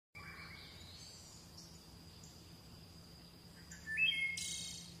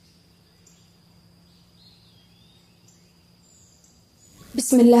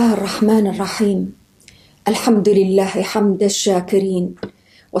بسم الله الرحمن الرحيم. الحمد لله حمد الشاكرين،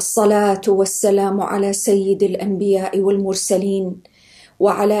 والصلاة والسلام على سيد الأنبياء والمرسلين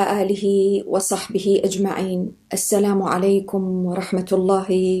وعلى آله وصحبه أجمعين. السلام عليكم ورحمة الله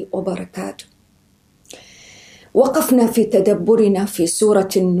وبركاته. وقفنا في تدبرنا في سورة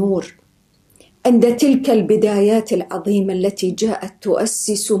النور عند تلك البدايات العظيمة التي جاءت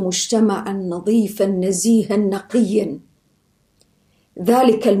تؤسس مجتمعا نظيفا نزيها نقيا،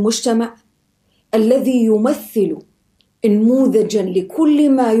 ذلك المجتمع الذي يمثل نموذجا لكل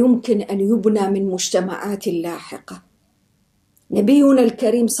ما يمكن أن يبنى من مجتمعات لاحقة. نبينا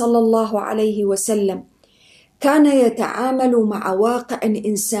الكريم صلى الله عليه وسلم كان يتعامل مع واقع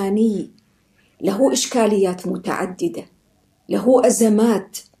إنساني له إشكاليات متعددة، له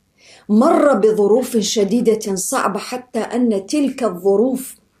أزمات، مر بظروف شديدة صعبة حتى أن تلك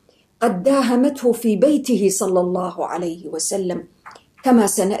الظروف قد داهمته في بيته صلى الله عليه وسلم، كما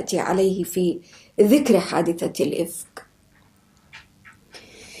سنأتي عليه في ذكر حادثة الإفك.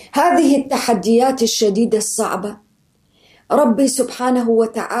 هذه التحديات الشديدة الصعبة ربي سبحانه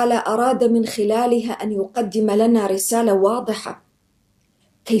وتعالى أراد من خلالها أن يقدم لنا رسالة واضحة،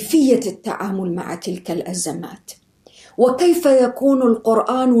 كيفية التعامل مع تلك الأزمات، وكيف يكون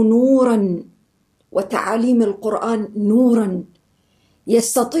القرآن نوراً وتعاليم القرآن نوراً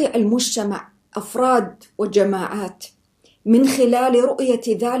يستطيع المجتمع أفراد وجماعات من خلال رؤية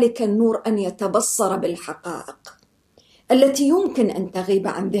ذلك النور أن يتبصر بالحقائق التي يمكن أن تغيب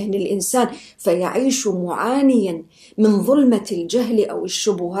عن ذهن الإنسان فيعيش معانيا من ظلمة الجهل أو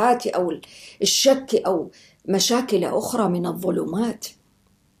الشبهات أو الشك أو مشاكل أخرى من الظلمات.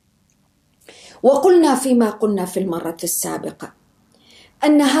 وقلنا فيما قلنا في المرة السابقة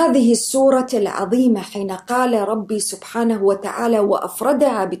أن هذه السورة العظيمة حين قال ربي سبحانه وتعالى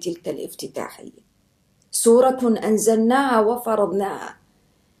وأفردها بتلك الافتتاحية سورة أنزلناها وفرضناها،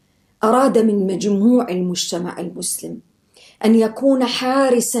 أراد من مجموع المجتمع المسلم أن يكون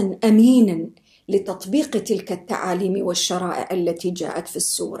حارساً أميناً لتطبيق تلك التعاليم والشرائع التي جاءت في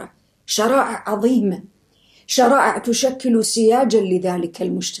السورة، شرائع عظيمة، شرائع تشكل سياجاً لذلك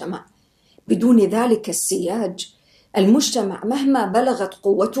المجتمع. بدون ذلك السياج المجتمع مهما بلغت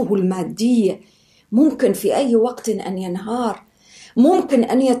قوته المادية ممكن في أي وقت أن ينهار، ممكن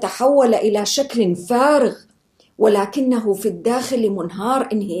أن يتحول إلى شكل فارغ، ولكنه في الداخل منهار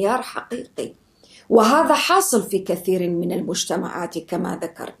انهيار حقيقي، وهذا حاصل في كثير من المجتمعات كما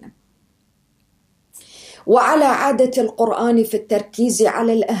ذكرنا. وعلى عادة القرآن في التركيز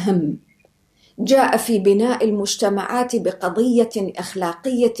على الأهم، جاء في بناء المجتمعات بقضية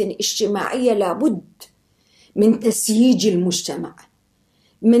أخلاقية اجتماعية لابد من تسييج المجتمع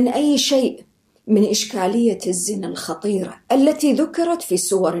من أي شيء، من إشكالية الزنا الخطيرة التي ذكرت في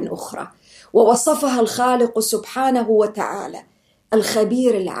سور أخرى، ووصفها الخالق سبحانه وتعالى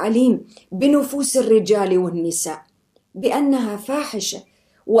الخبير العليم بنفوس الرجال والنساء بأنها فاحشة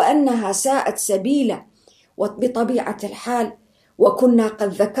وأنها ساءت سبيلا. وبطبيعة الحال وكنا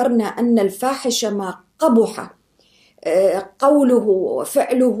قد ذكرنا أن الفاحش ما قبح قوله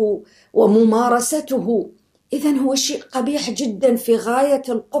وفعله وممارسته، إذن هو شيء قبيح جدا في غاية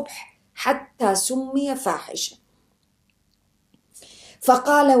القبح حتى سمي فاحشة.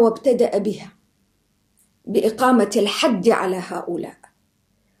 فقال وابتدأ بها بإقامة الحد على هؤلاء.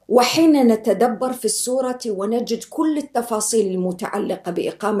 وحين نتدبر في السورة ونجد كل التفاصيل المتعلقة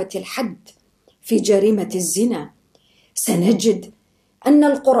بإقامة الحد في جريمة الزنا، سنجد أن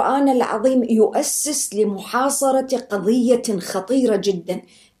القرآن العظيم يؤسس لمحاصرة قضية خطيرة جدا،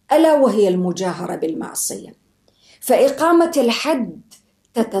 ألا وهي المجاهرة بالمعصية. فإقامة الحد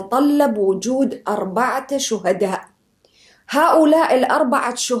تتطلب وجود 4 شهداء. هؤلاء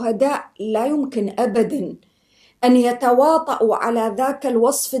ال4 شهداء لا يمكن أبدا أن يتواطؤوا على ذاك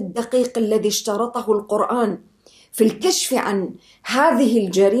الوصف الدقيق الذي اشترطه القرآن في الكشف عن هذه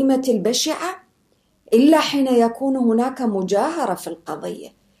الجريمة البشعة إلا حين يكون هناك مجاهرة في القضية،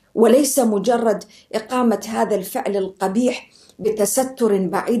 وليس مجرد إقامة هذا الفعل القبيح بتستر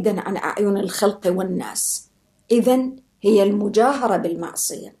بعيدا عن أعين الخلق والناس. إذن هي المجاهرة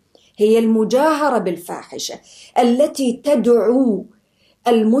بالمعصية، هي المجاهرة بالفاحشة التي تدعو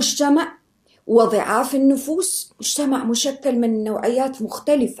المجتمع وضعاف النفوس، مجتمع مشكل من نوعيات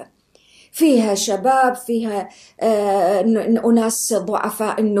مختلفة، فيها شباب، فيها أناس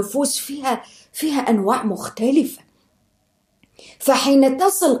ضعفاء النفوس، فيها أنواع مختلفة. فحين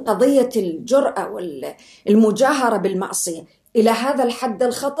تصل قضية الجرأة والمجاهرة بالمعصية إلى هذا الحد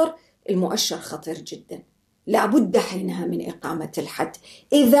الخطر، المؤشر خطير جدا، لا بد حينها من إقامة الحد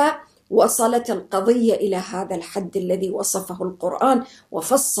إذا وصلت القضية إلى هذا الحد الذي وصفه القرآن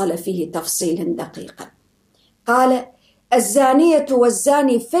وفصل فيه تفصيلا دقيقا. قال الزانية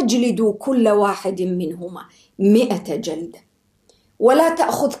والزاني فاجلدوا كل واحد منهما 100 جلدة ولا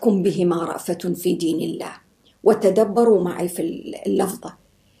تأخذكم بهما رأفة في دين الله. وتدبروا معي في اللفظة،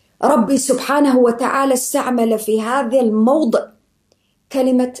 ربي سبحانه وتعالى استعمل في هذا الموضع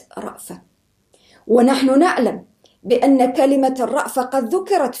كلمة رأفة، ونحن نعلم بأن كلمة الرأفة قد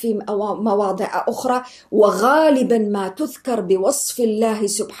ذكرت في مواضع أخرى، وغالبا ما تذكر بوصف الله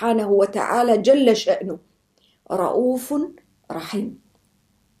سبحانه وتعالى جل شأنه رؤوف رحيم.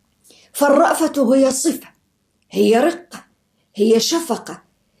 فالرأفة هي صفة، هي رقة، هي شفقة،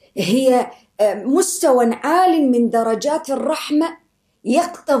 هي مستوى عال من درجات الرحمة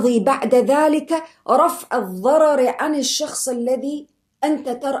يقتضي بعد ذلك رفع الضرر عن الشخص الذي أنت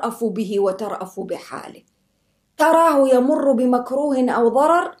ترأف به وترأف بحاله. تراه يمر بمكروه أو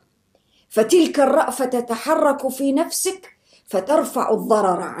ضرر، فتلك الرأفة تتحرك في نفسك فترفع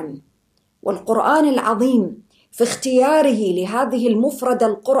الضرر عنه. والقرآن العظيم في اختياره لهذه المفردة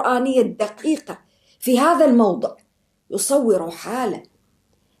القرآنية الدقيقة في هذا الموضع يصور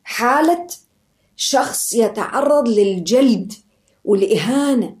حالة شخص يتعرض للجلد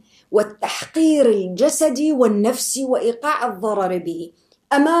والإهانة والتحقير الجسدي والنفسي وإيقاع الضرر به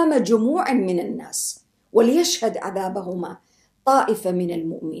أمام جموع من الناس، وليشهد عذابهما طائفة من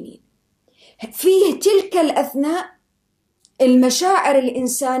المؤمنين. فيه تلك الأثناء المشاعر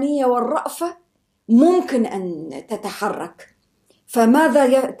الإنسانية والرأفة ممكن أن تتحرك،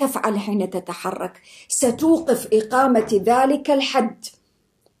 فماذا تفعل حين تتحرك؟ ستوقف إقامة ذلك الحد.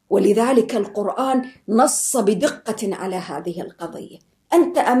 ولذلك القرآن نص بدقة على هذه القضية.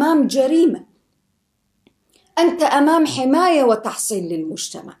 أنت أمام جريمة، أنت أمام حماية وتحصين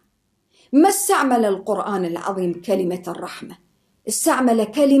للمجتمع. ما استعمل القرآن العظيم كلمة الرحمة، استعمل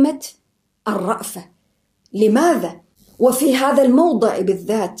كلمة الرأفة. لماذا؟ وفي هذا الموضع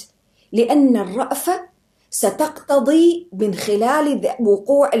بالذات لأن الرأفة ستقتضي من خلال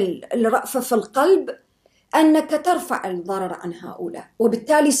وقوع الرأفة في القلب أنك ترفع الضرر عن هؤلاء،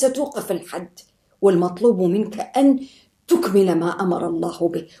 وبالتالي ستوقف الحد، والمطلوب منك أن تكمل ما أمر الله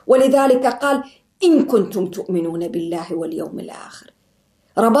به. ولذلك قال إن كنتم تؤمنون بالله واليوم الآخر،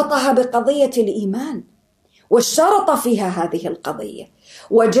 ربطها بقضية الإيمان واشترط فيها هذه القضية،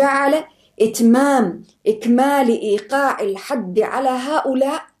 وجعل إكمال إيقاع الحد على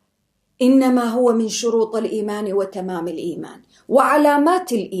هؤلاء إنما هو من شروط الإيمان وتمام الإيمان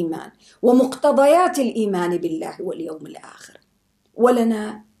وعلامات الإيمان ومقتضيات الإيمان بالله واليوم الآخر.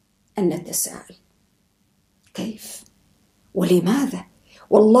 ولنا أن نتساءل كيف ولماذا؟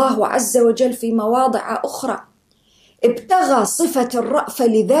 والله عز وجل في مواضع أخرى ابتغى صفة الرأفة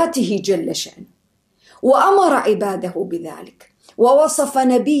لذاته جل شأنه وأمر عباده بذلك، ووصف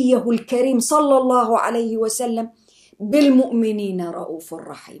نبيه الكريم صلى الله عليه وسلم بالمؤمنين رؤوف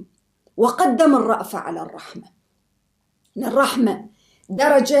رحيم، وقدم الرأفة على الرحمة. الرحمة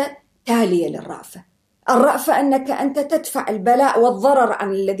درجة تالية للرأفة. الرأفة أنك أنت تدفع البلاء والضرر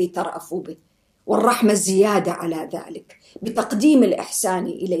عن الذي ترأف به، والرحمة زيادة على ذلك بتقديم الإحسان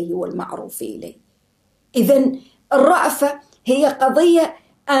إليه والمعروف إليه. إذن الرأفة هي قضية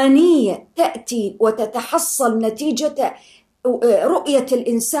آنية تأتي وتتحصل نتيجة رؤية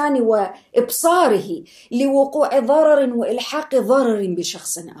الإنسان وإبصاره لوقوع ضرر وإلحاق ضرر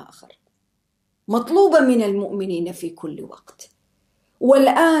بشخص آخر، مطلوبة من المؤمنين في كل وقت.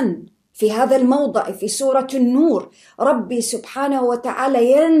 والآن في هذا الموضع في سورة النور ربي سبحانه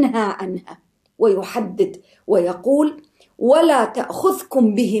وتعالى ينهى عنها ويحدد ويقول ولا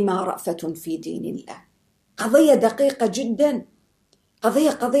تأخذكم بهما رأفة في دين الله. قضية دقيقة جدا،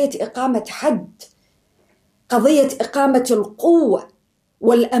 قضية إقامة حد، قضية إقامة القوة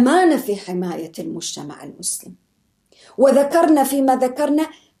والأمانة في حماية المجتمع المسلم. وذكرنا فيما ذكرنا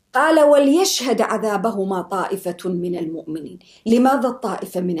قال وليشهد عذابهما طائفة من المؤمنين. لماذا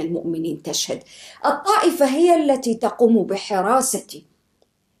الطائفة من المؤمنين تشهد؟ الطائفة هي التي تقوم بحراسة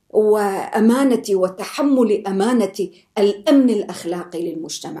وأمانة وتحمل أمانة الأمن الأخلاقي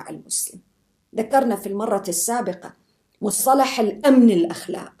للمجتمع المسلم. ذكرنا في المرة السابقة مصطلح الأمن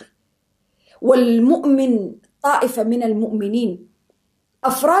الأخلاقي، والمؤمن طائفة من المؤمنين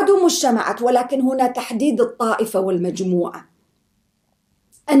أفراد مجتمعات، ولكن هنا تحديد الطائفة والمجموعة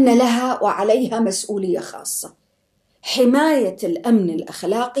أن لها وعليها مسؤولية خاصة، حماية الأمن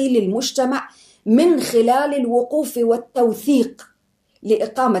الأخلاقي للمجتمع من خلال الوقوف والتوثيق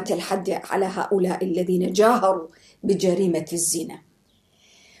لإقامة الحد على هؤلاء الذين جاهروا بجريمة الزنا.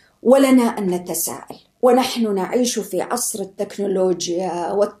 ولنا أن نتساءل، ونحن نعيش في عصر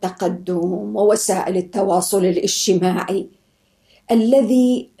التكنولوجيا والتقدم ووسائل التواصل الاجتماعي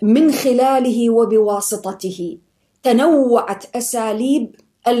الذي من خلاله وبواسطته تنوعت أساليب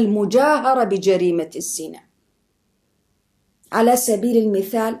المجاهرة بجريمة الزنا. على سبيل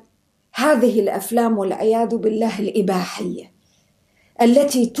المثال هذه الأفلام والعياذ بالله الإباحية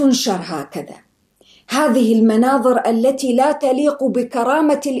التي تنشر هكذا، هذه المناظر التي لا تليق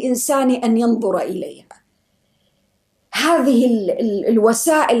بكرامة الإنسان أن ينظر إليها، هذه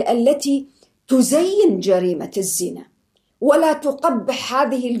الوسائل التي تزين جريمة الزنا ولا تقبح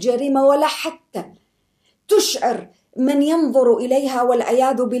هذه الجريمة ولا حتى تشعر من ينظر إليها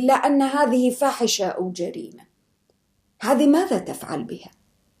والعياذ بالله أن هذه فاحشة أو جريمة. هذه ماذا تفعل بها؟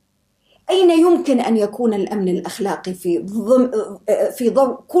 أين يمكن أن يكون الأمن الأخلاقي في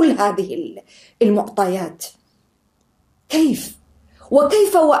ضوء كل هذه المعطيات؟ كيف؟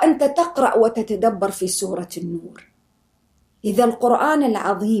 وكيف وأنت تقرأ وتتدبر في سورة النور؟ إذا القرآن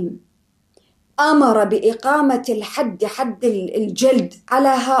العظيم أمر بإقامة الحد، حد الجلد على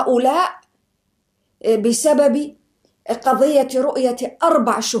هؤلاء بسبب قضية رؤية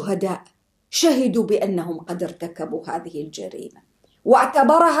 4 شهداء شهدوا بأنهم قد ارتكبوا هذه الجريمة،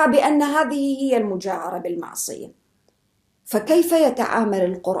 واعتبرها بأن هذه هي المجاهرة بالمعصية، فكيف يتعامل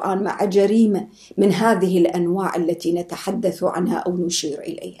القرآن مع جريمة من هذه الأنواع التي نتحدث عنها أو نشير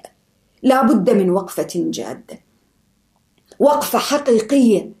إليها؟ لا بد من وقفة جادة، وقفة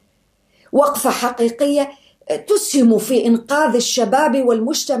حقيقية، وقفة حقيقية تسهم في إنقاذ الشباب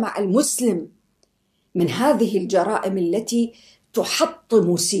والمجتمع المسلم من هذه الجرائم التي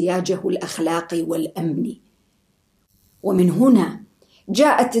تحطم سياجه الأخلاقي والأمني. ومن هنا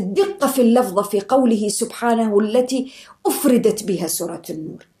جاءت الدقة في اللفظ في قوله سبحانه التي أفردت بها سورة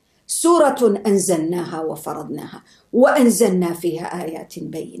النور: سورة أنزلناها وفرضناها وأنزلنا فيها آيات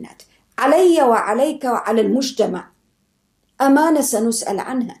بينات. علي وعليك وعلى المجتمع أمانة سنسأل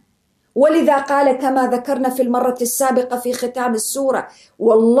عنها، ولذا قال كما ذكرنا في المرة السابقة في ختام السورة: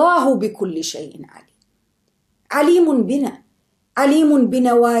 والله بكل شيء عليم. عليم بنا، عليم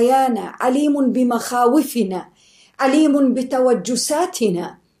بنوايانا، عليم بمخاوفنا، عليم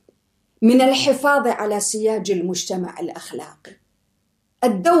بتوجساتنا من الحفاظ على سياج المجتمع الأخلاقي.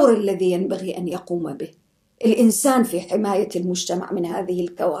 الدور الذي ينبغي أن يقوم به الإنسان في حماية المجتمع من هذه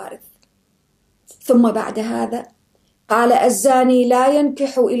الكوارث. ثم بعد هذا قال: الزاني لا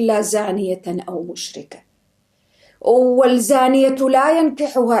ينكح إلا زانية أو مشركة، والزانية لا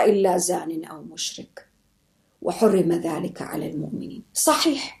ينكحها إلا زان أو مشرك، وحرم ذلك على المؤمنين.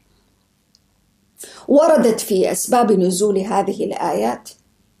 صحيح، وردت في أسباب نزول هذه الآيات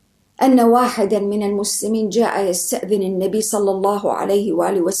أن واحدا من المسلمين جاء يستأذن النبي صلى الله عليه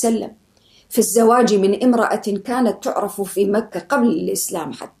وآله وسلم في الزواج من امرأة كانت تعرف في مكة قبل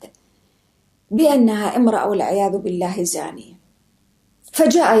الإسلام حتى بأنها امرأة والعياذ بالله زانية،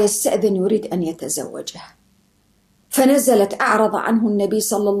 فجاء يستأذن يريد أن يتزوجها، فنزلت أعرض عنه النبي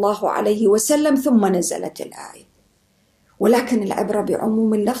صلى الله عليه وسلم، ثم نزلت الآية. ولكن العبرة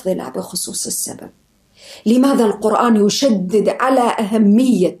بعموم اللفظ لا بخصوص السبب. لماذا القرآن يشدد على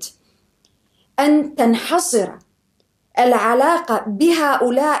أهمية أن تنحصر العلاقة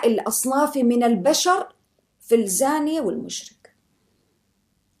بهؤلاء الأصناف من البشر في الزانية والمشرك؟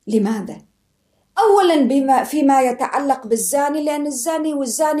 لماذا؟ أولا فيما يتعلق بالزاني، لأن الزاني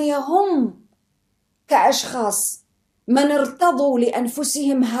والزانية هم كأشخاص من ارتضوا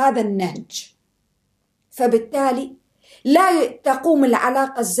لأنفسهم هذا النهج، فبالتالي لا تقوم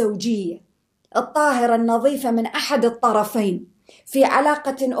العلاقة الزوجية الطاهرة النظيفة من أحد الطرفين في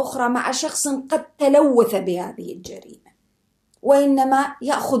علاقة أخرى مع شخص قد تلوث بهذه الجريمة، وإنما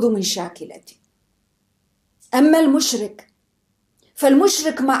يأخذ من شاكلته. أما المشرك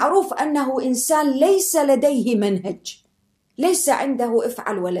فالمشرك معروف أنه إنسان ليس لديه منهج، ليس عنده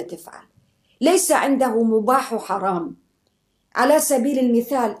افعل ولا تفعل، ليس عنده مباح وحرام. على سبيل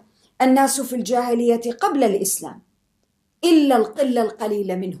المثال الناس في الجاهلية قبل الإسلام إلا القلة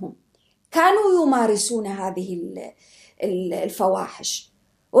القليلة منهم كانوا يمارسون هذه الفواحش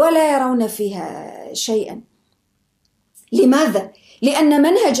ولا يرون فيها شيئا. لماذا؟ لأن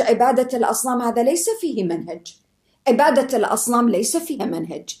منهج عبادة الأصنام هذا ليس فيه منهج. عبادة الأصنام ليس فيها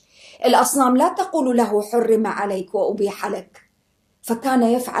منهج. الأصنام لا تقول له حرم عليك وأبيح لك، فكان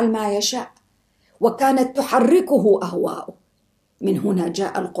يفعل ما يشاء وكانت تحركه أهواؤه. من هنا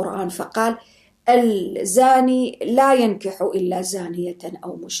جاء القرآن فقال: الزاني لا ينكح إلا زانية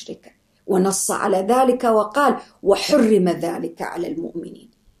أو مشركة، ونص على ذلك وقال: وحرم ذلك على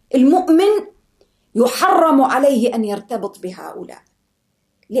المؤمنين. المؤمن يحرم عليه أن يرتبط بهؤلاء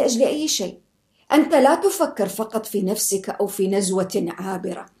لأجل أي شيء. أنت لا تفكر فقط في نفسك أو في نزوة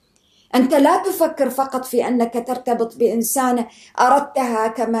عابرة، أنت لا تفكر فقط في أنك ترتبط بإنسان أردتها،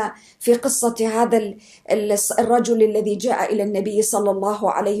 كما في قصة هذا الرجل الذي جاء إلى النبي صلى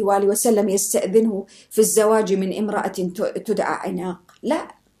الله عليه وآله وسلم يستأذنه في الزواج من امرأة تدعى عناق. لا،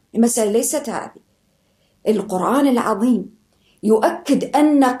 المسألة ليست هذه. القرآن العظيم يؤكد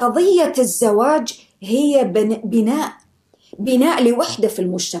أن قضية الزواج هي بناء لوحدة في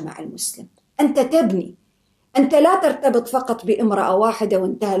المجتمع المسلم. أنت تبني، أنت لا ترتبط فقط بامرأة واحدة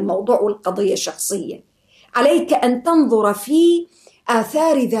وانتهى الموضوع والقضية شخصية. عليك أن تنظر في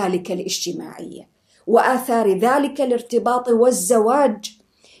آثار ذلك الاجتماعية وآثار ذلك الارتباط، والزواج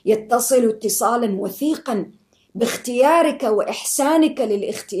يتصل اتصالا وثيقا باختيارك وإحسانك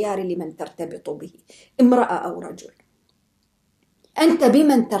للاختيار لمن ترتبط به، امرأة أو رجل. أنت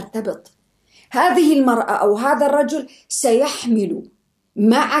بمن ترتبط، هذه المرأة أو هذا الرجل سيحمل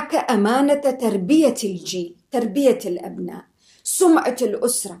معك أمانة تربية الجيل، تربية الأبناء، سمعة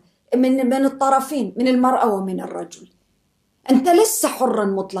الأسرة من الطرفين، من المرأة ومن الرجل. أنت لست حرا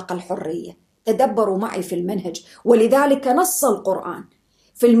مطلق الحرية. تدبروا معي في المنهج، ولذلك نص القرآن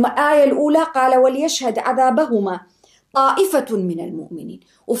في الآية الأولى قال وليشهد عذابهما طائفة من المؤمنين،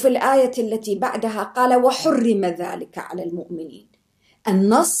 وفي الآية التي بعدها قال وحرم ذلك على المؤمنين.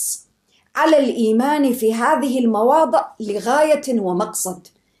 النص على الإيمان في هذه المواضع لغاية ومقصد،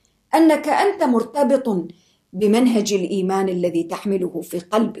 أنك أنت مرتبط بمنهج الإيمان الذي تحمله في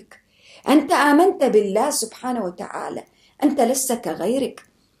قلبك. أنت آمنت بالله سبحانه وتعالى، أنت لست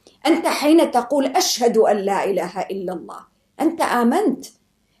كغيرك. أنت حين تقول أشهد أن لا إله إلا الله، أنت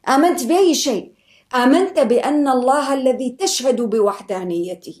آمنت بأي شيء؟ آمنت بأن الله الذي تشهد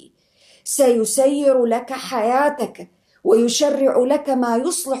بوحدانيته سيسير لك حياتك ويشرع لك ما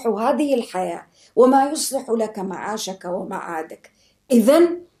يصلح هذه الحياة وما يصلح لك معاشك ومعادك.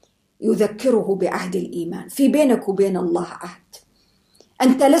 إذن يذكره بعهد الإيمان، في بينك وبين الله عهد.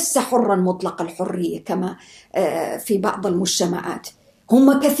 أنت لست حرا مطلق الحرية كما في بعض المجتمعات.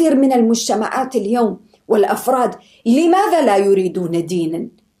 هم كثير من المجتمعات اليوم والأفراد لماذا لا يريدون دينا؟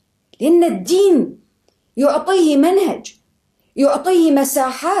 لأن الدين يعطيه منهج، يعطيه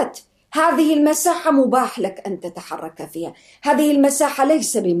مساحات. هذه المساحة مباح لك أن تتحرك فيها، هذه المساحة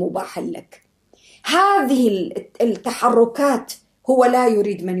ليس بمباح لك. هذه التحركات هو لا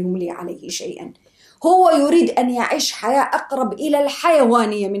يريد من يملي عليه شيئا، هو يريد أن يعيش حياة أقرب إلى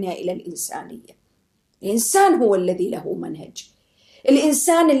الحيوانية منها إلى الإنسانية. الإنسان هو الذي له منهج،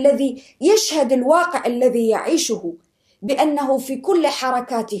 الإنسان الذي يشهد الواقع الذي يعيشه بأنه في كل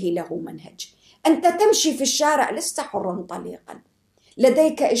حركاته له منهج. أنت تمشي في الشارع لست حرا طليقا،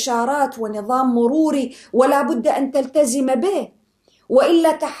 لديك إشارات ونظام مروري ولا بد أن تلتزم به،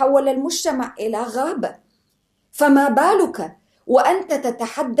 وإلا تحول المجتمع إلى غابة. فما بالك وأنت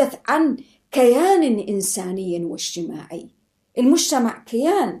تتحدث عن كيان إنساني واجتماعي؟ المجتمع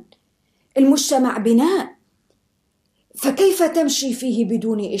كيان، المجتمع بناء، فكيف تمشي فيه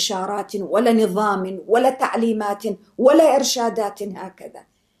بدون إشارات ولا نظام ولا تعليمات ولا إرشادات هكذا؟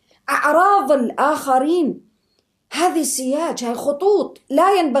 أعراض الآخرين هذه سياج، هذه خطوط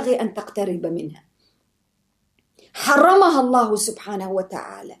لا ينبغي أن تقترب منها. حرمها الله سبحانه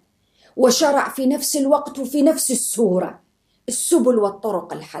وتعالى، وشرع في نفس الوقت وفي نفس السورة السبل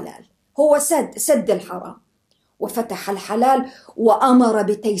والطرق الحلال. هو سد الحرام وفتح الحلال وأمر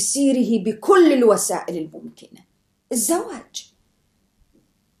بتيسيره بكل الوسائل الممكنة. الزواج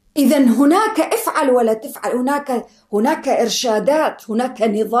إذن هناك افعل ولا تفعل، هناك إرشادات، هناك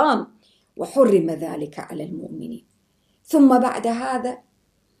نظام، وحرم ذلك على المؤمنين. ثم بعد هذا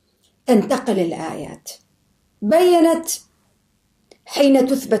تنتقل الآيات، بيّنت حين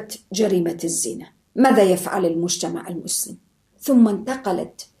تثبت جريمة الزنا ماذا يفعل المجتمع المسلم، ثم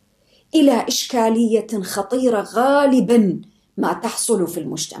انتقلت إلى إشكالية خطيرة غالبا ما تحصل في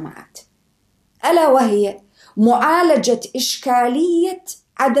المجتمعات، ألا وهي معالجة إشكالية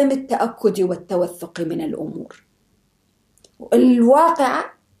عدم التأكد والتوثق من الأمور الواقعة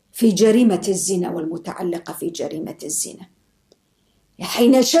في جريمة الزنا والمتعلقة في جريمة الزنا.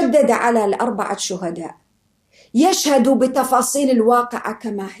 حين شدد على 4 شهداء يشهدوا بتفاصيل الواقعة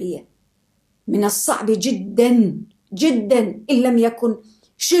كما هي، من الصعب جدا جدا إن لم يكن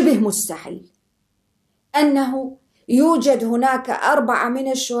شبه مستحيل أنه يوجد هناك 4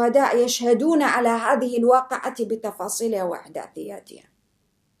 من الشهداء يشهدون على هذه الواقعة بتفاصيلها وأحداثياتها.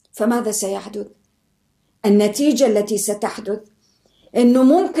 فماذا سيحدث؟ النتيجة التي ستحدث أنه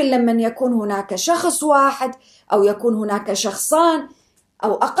ممكن لما يكون هناك شخص واحد أو يكون هناك شخصان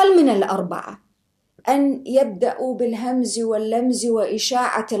أو أقل من 4 أن يبدأوا بالهمز واللمز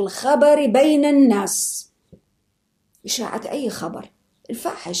وإشاعة الخبر بين الناس. إشاعة أي خبر؟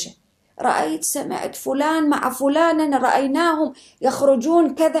 الفاحشة، رأيت سمعت فلان مع فلان رأيناهم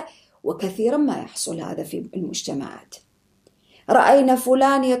يخرجون كذا، وكثيرا ما يحصل هذا في المجتمعات. رأينا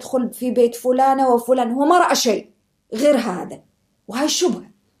فلان يدخل في بيت فلانة وفلان، هو ما رأى شيء غير هذا، وهي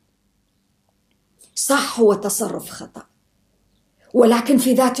شبهة. صح هو تصرف خطأ، ولكن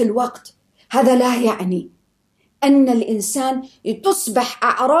في ذات الوقت هذا لا يعني أن الإنسان تصبح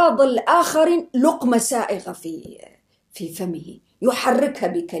أعراض الآخرين لقمة سائغة في فمه، يحركها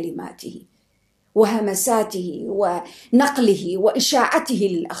بكلماته وهمساته ونقله وإشاعته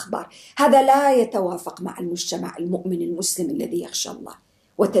للأخبار. هذا لا يتوافق مع المجتمع المؤمن المسلم الذي يخشى الله.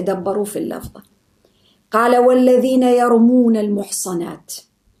 وتدبروا في اللفظة. قال والذين يرمون المحصنات.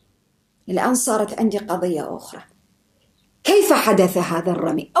 الآن صارت عندي قضية أخرى، كيف حدث هذا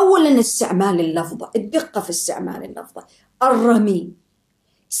الرمي؟ أولا استعمال اللفظة، الدقة في استعمال اللفظة. الرمي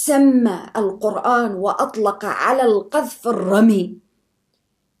سمى القرآن وأطلق على القذف الرمي،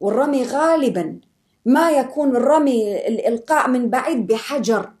 والرمي غالبا ما يكون الرمي الإلقاء من بعيد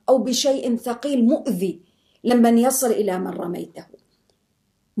بحجر أو بشيء ثقيل مؤذي، لما يصل إلى من رميته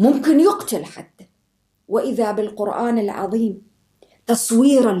ممكن يقتل حتى. وإذا بالقرآن العظيم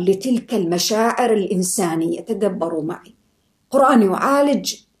تصويرا لتلك المشاعر الإنسانية. تدبروا معي، القرآن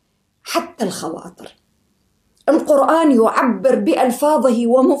يعالج حتى الخواطر، القرآن يعبر بألفاظه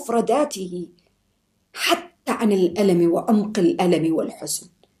ومفرداته حتى عن الألم وعمق الألم والحزن،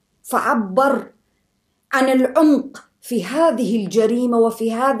 فعبر عن العمق في هذه الجريمة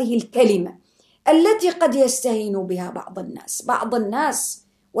وفي هذه الكلمة التي قد يستهين بها بعض الناس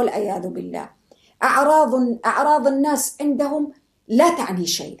والعياذ بالله. أعراض الناس عندهم لا تعني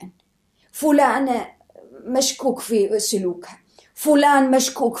شيئا. فلان مشكوك في سلوكها، فلان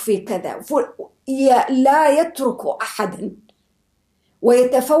مشكوك في كذا، لا يترك أحدا،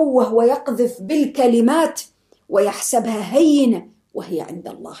 ويتفوه ويقذف بالكلمات ويحسبها هينة وهي عند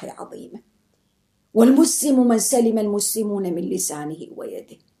الله عظيمة. والمسلم من سلم المسلمون من لسانه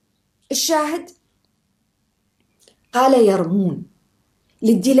ويده. الشاهد قال يرمون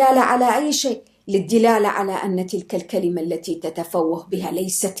للدلالة على أي شيء؟ للدلالة على أن تلك الكلمة التي تتفوه بها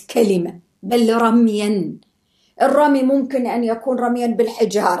ليست كلمة بل رميا. الرمي ممكن أن يكون رميا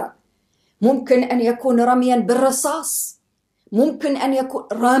بالحجارة، ممكن أن يكون رميا بالرصاص، ممكن أن يكون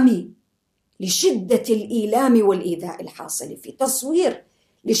رمي لشدة الإيلام والإيذاء الحاصل فيه، تصوير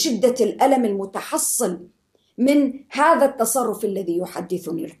لشدة الألم المتحصل من هذا التصرف الذي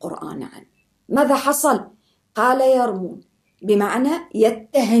يحدثني القرآن عنه. ماذا حصل؟ قال يرمون، بمعنى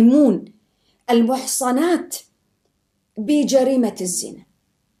يتهمون المحصنات بجريمة الزنا.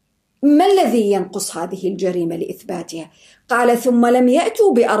 ما الذي ينقص هذه الجريمة لإثباتها؟ قال ثم لم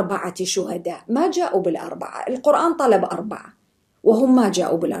يأتوا ب4 شهداء. ما جاءوا بال4، القرآن طلب 4 وهم ما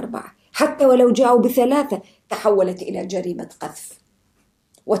جاءوا بال4. حتى ولو جاءوا ب3 تحولت إلى جريمة قذف.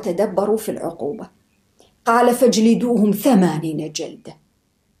 وتدبروا في العقوبة. قال فاجلدوهم 80 جلدة.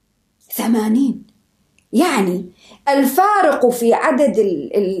 80، يعني الفارق في عدد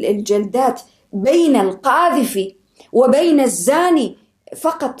الجلدات بين القاذف وبين الزاني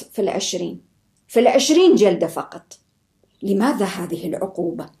فقط في 20 جلدة فقط. لماذا هذه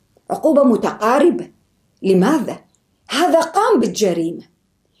العقوبة؟ عقوبة متقاربة. لماذا؟ هذا قام بالجريمة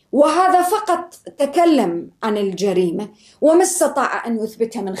وهذا فقط تكلم عن الجريمة وما استطاع أن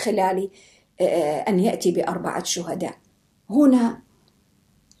يثبتها من خلال أن يأتي ب4 شهداء. هنا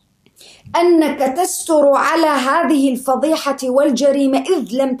أنك تستر على هذه الفضيحة والجريمة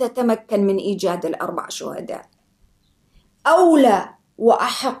إذ لم تتمكن من إيجاد ال4 شهداء. أولى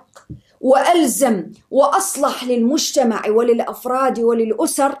وأحق وألزم وأصلح للمجتمع وللأفراد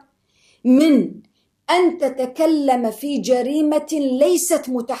وللأسر من أن تتكلم في جريمة ليست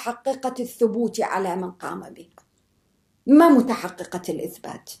متحققة الثبوت على من قام بها، ما متحققة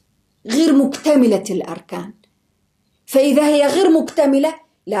الإثبات، غير مكتملة الأركان. فإذا هي غير مكتملة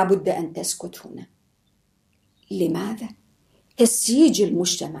لا بد أن تسكت هنا. لماذا؟ تسييج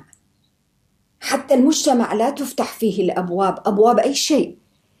المجتمع، حتى المجتمع لا تفتح فيه الأبواب، أبواب أي شيء،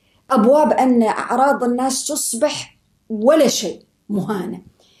 أبواب أن أعراض الناس تصبح ولا شيء، مهانة.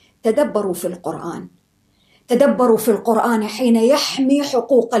 تدبروا في القرآن، تدبروا في القرآن حين يحمي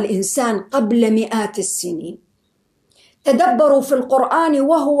حقوق الإنسان قبل مئات السنين. تدبروا في القرآن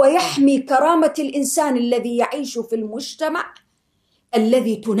وهو يحمي كرامة الإنسان الذي يعيش في المجتمع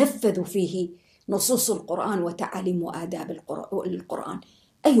الذي تنفذ فيه نصوص القرآن وتعاليم وآداب القرآن.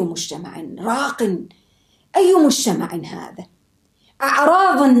 أي مجتمع راق، أي مجتمع هذا؟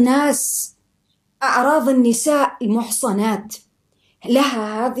 أعراض الناس، أعراض النساء المحصنات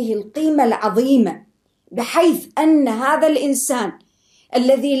لها هذه القيمة العظيمة، بحيث أن هذا الإنسان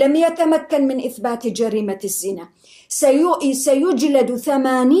الذي لم يتمكن من إثبات جريمة الزنا سيجلد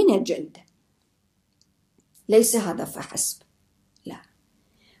 80 جلدة. ليس هذا فحسب، لا.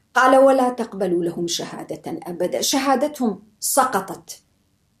 قال ولا تقبلوا لهم شهادة أبدا. شهادتهم سقطت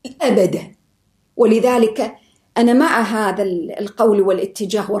أبدا. ولذلك أنا مع هذا القول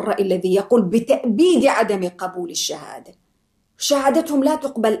والاتجاه والرأي الذي يقول بتأبيد عدم قبول الشهادة. شهادتهم لا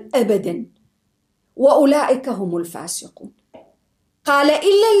تقبل أبدا، وأولئك هم الفاسقون. قال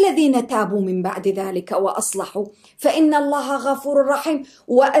إلا الذين تابوا من بعد ذلك وأصلحوا فإن الله غفور رحيم.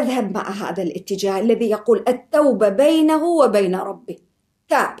 وأذهب مع هذا الاتجاه الذي يقول التوبة بينه وبين ربه،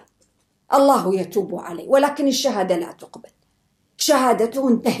 تاب الله يتوب عليه، ولكن الشهادة لا تقبل، شهادته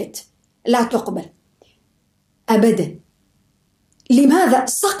انتهت لا تقبل أبدا. لماذا؟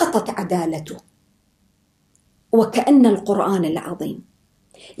 سقطت عدالته. وكأن القرآن العظيم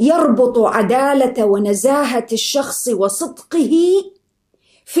يربط عدالة ونزاهة الشخص وصدقه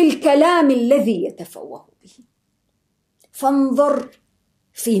في الكلام الذي يتفوه به. فانظر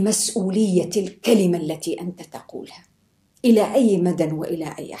في مسؤولية الكلمة التي أنت تقولها إلى أي مدى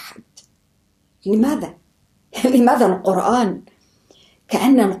وإلى أي حد. لماذا القرآن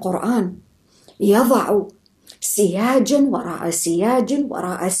كأن القرآن يضع سياجا وراء سياج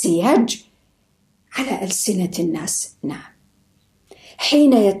وراء سياج على ألسنة الناس؟ نعم،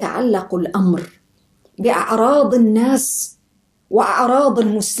 حين يتعلق الأمر بأعراض الناس وأعراض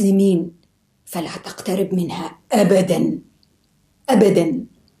المسلمين فلا تقترب منها أبدا أبدا.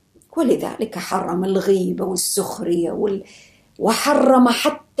 ولذلك حرم الغيبة والسخرية وحرم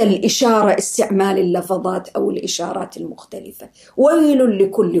حتى الإشارة، استعمال اللفظات أو الإشارات المختلفة. ويل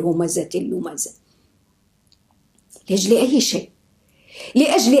لكل همزة لمزة. لأجل أي شيء؟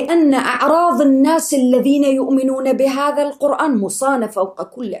 لأجل أن أعراض الناس الذين يؤمنون بهذا القرآن مصانة فوق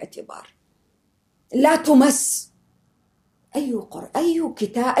كل اعتبار، لا تمس. أي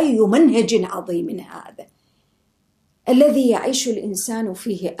كتاب، أي منهج عظيم هذا الذي يعيش الإنسان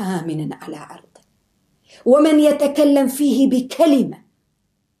فيه آمنا على عرضه، ومن يتكلم فيه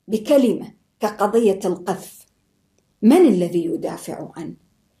بكلمة كقضية القذف، من الذي يدافع عنه؟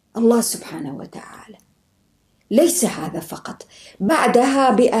 الله سبحانه وتعالى. ليس هذا فقط، بعدها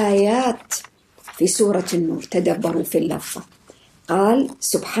بآيات في سورة النور تدبروا في اللفظة، قال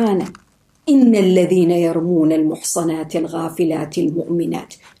سبحانه إن الذين يرمون المحصنات الغافلات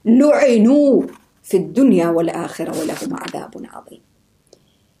المؤمنات لعنوا في الدنيا والآخرة ولهم عذاب عظيم.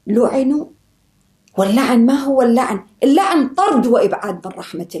 لعنوا. واللعن ما هو اللعن؟ اللعن طرد وإبعاد من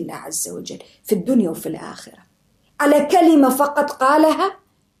رحمة الله عز وجل في الدنيا وفي الآخرة، على كلمة فقط قالها،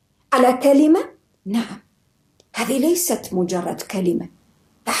 على كلمة. نعم، هذه ليست مجرد كلمة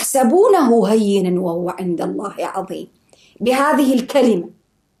تحسبونه هينا وهو عند الله عظيم. بهذه الكلمة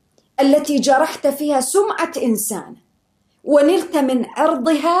التي جرحت فيها سمعة إنسان ونلت من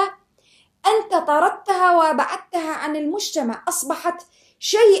عرضها، أنت طردتها وأبعدتها عن المجتمع، أصبحت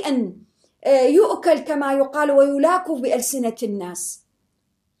شيئا يؤكل كما يقال ويلاك بألسنة الناس،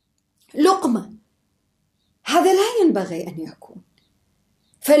 لقمة. هذا لا ينبغي أن يكون.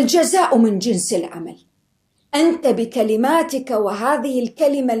 فالجزاء من جنس العمل. أنت بكلماتك وهذه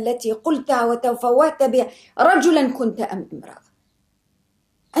الكلمة التي قلتها وتفوهت بها، رجلا كنت أم امرأة،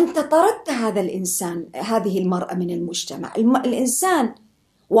 أنت طردت هذا الإنسان، هذه المرأة من المجتمع. الإنسان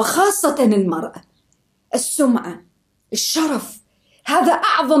وخاصة المرأة، السمعة، الشرف، هذا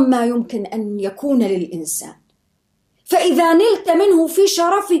أعظم ما يمكن أن يكون للإنسان. فإذا نلت منه في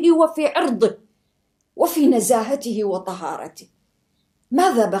شرفه وفي عرضه وفي نزاهته وطهارته،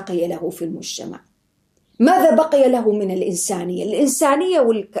 ماذا بقي له في المجتمع؟ ماذا بقي له من الإنسانية؟ الإنسانية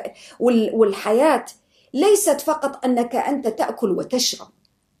والحياة ليست فقط أنك أنت تأكل وتشرب.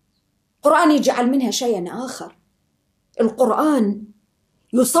 القرآن يجعل منها شيئا آخر. القرآن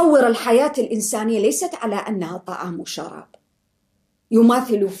يصور الحياة الإنسانية ليست على أنها طعام وشراب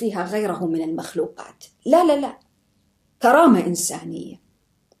يماثل فيها غيره من المخلوقات، لا لا لا، كرامة إنسانية،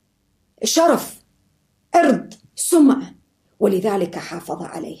 شرف، عرض، سمعة، ولذلك حافظ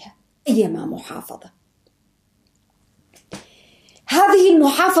عليها أيما محافظة. هذه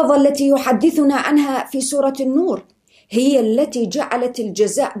المحافظة التي يحدثنا عنها في سورة النور هي التي جعلت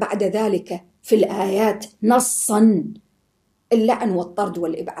الجزاء بعد ذلك في الآيات نصا اللعن والطرد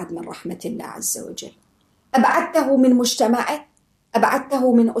والإبعاد من رحمة الله عز وجل. أبعدته من مجتمعه،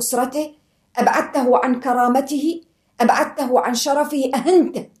 أبعدته من أسرته، أبعدته عن كرامته، أبعدته عن شرفه،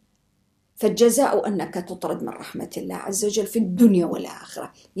 أهنته. فالجزاء أنك تطرد من رحمة الله عز وجل في الدنيا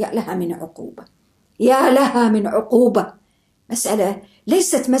والآخرة. يا لها من عقوبة، يا لها من عقوبة. مسألة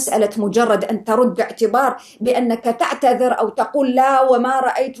ليست مسألة مجرد أن ترد باعتبار بأنك تعتذر أو تقول لا وما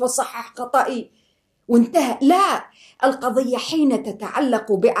رأيت وصحح خطئي وانتهى. لا، القضية حين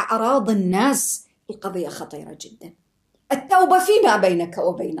تتعلق بأعراض الناس القضية خطيرة جدا. التوبة فيما بينك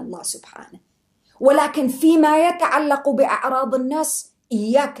وبين الله سبحانه، ولكن فيما يتعلق بأعراض الناس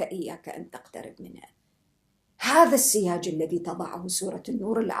إياك أن تقترب منها. هذا السياج الذي تضعه سورة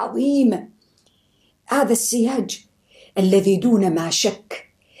النور العظيمة، هذا السياج الذي دون ما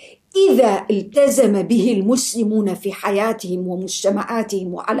شك إذا التزم به المسلمون في حياتهم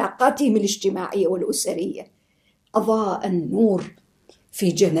ومجتمعاتهم وعلاقاتهم الاجتماعية والأسرية، أضاء النور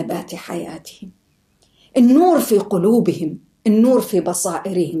في جنبات حياتهم، النور في قلوبهم، النور في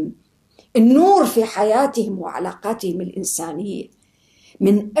بصائرهم، النور في حياتهم وعلاقاتهم الإنسانية.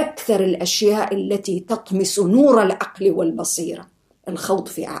 من أكثر الأشياء التي تطمس نور العقل والبصيرة الخوض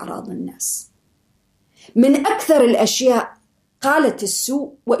في أعراض الناس. من أكثر الأشياء قالة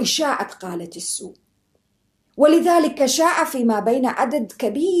السوء وإشاعة قالة السوء. ولذلك شاع فيما بين عدد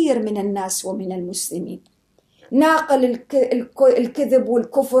كبير من الناس ومن المسلمين ناقل الكذب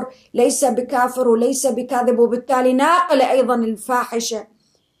والكفر، ليس بكافر وليس بكاذب، وبالتالي ناقل أيضا الفاحشة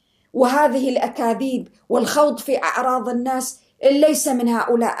وهذه الأكاذيب والخوض في أعراض الناس. ليس من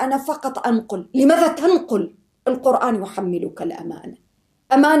هؤلاء، أنا فقط أنقل. لماذا تنقل؟ القرآن يحملك الأمانة،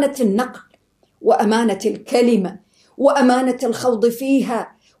 أمانة النقل وأمانة الكلمة وأمانة الخوض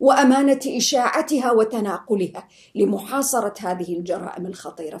فيها وأمانة إشاعتها وتناقلها لمحاصرة هذه الجرائم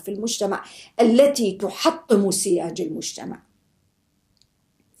الخطيرة في المجتمع التي تحطم سياج المجتمع.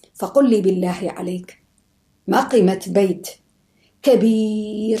 فقل لي بالله عليك، ما قيمة بيت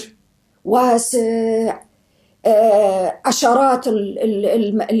كبير واسع عشرات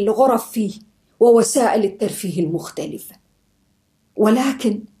الغرف فيه ووسائل الترفيه المختلفة،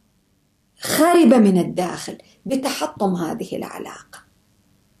 ولكن خرب من الداخل بتحطم هذه العلاقة،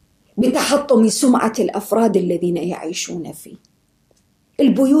 بتحطم سمعة الأفراد الذين يعيشون فيه.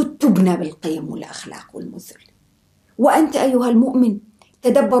 البيوت تبنى بالقيم والأخلاق والمثل. وأنت أيها المؤمن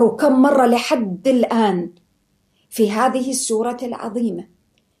تدبروا كم مرة لحد الآن في هذه السورة العظيمة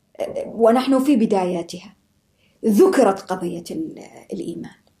ونحن في بداياتها ذكرت قضية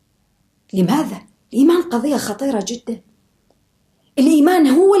الإيمان. لماذا؟ الإيمان قضية خطيرة جدا. الإيمان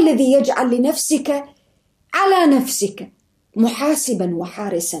هو الذي يجعل لنفسك على نفسك محاسبا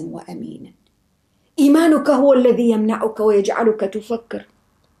وحارسا وأمينا. إيمانك هو الذي يمنعك ويجعلك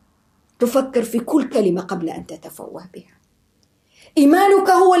تفكر في كل كلمة قبل أن تتفوه بها. إيمانك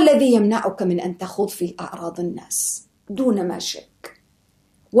هو الذي يمنعك من أن تخوض في أعراض الناس دون ما شك.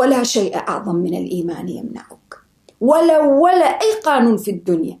 ولا شيء أعظم من الإيمان يمنعك، ولا أي قانون في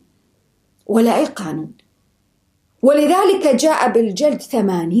الدنيا، ولا أي قانون. ولذلك جاء بالجلد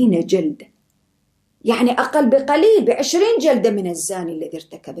 80 جلدة، يعني أقل بقليل ب20 جلدة من الزاني الذي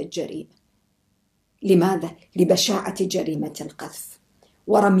ارتكب الجريمة. لماذا؟ لبشاعة جريمة القذف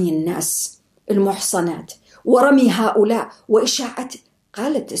ورمي الناس المحصنات ورمي هؤلاء وإشاعة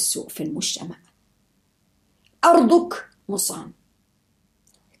قالة السوء في المجتمع. أرضك مصان،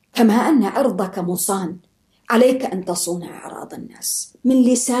 كما أن عرضك مصان عليك أن تصون أعراض الناس من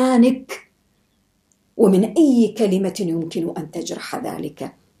لسانك ومن أي كلمة يمكن أن تجرح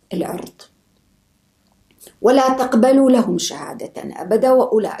ذلك العرض. ولا تقبلوا لهم شهادة أبدا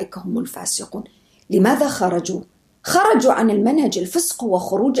وأولئك هم الفاسقون. لماذا خرجوا عن المنهج؟ الفسق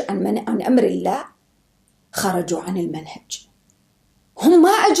وخروج عن أمر الله. خرجوا عن المنهج. هم ما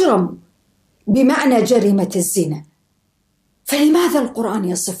أجرموا بمعنى جريمة الزنا، فلماذا القرآن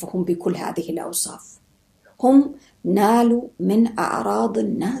يصفهم بكل هذه الأوصاف؟ هم نالوا من أعراض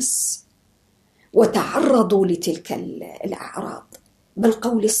الناس وتعرضوا لتلك الأعراض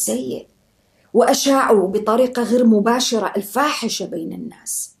بالقول السيء، وأشاعوا بطريقة غير مباشرة الفاحشة بين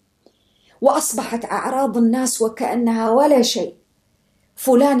الناس، وأصبحت أعراض الناس وكأنها ولا شيء.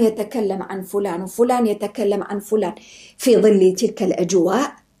 فلان يتكلم عن فلان وفلان يتكلم عن فلان. في ظل تلك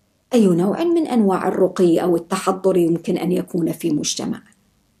الأجواء أي نوع من أنواع الرقي أو التحضر يمكن أن يكون في مجتمع؟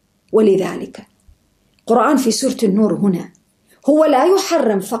 ولذلك القرآن في سورة النور هنا هو لا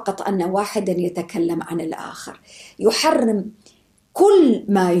يحرم فقط أن واحدا يتكلم عن الآخر، يحرم كل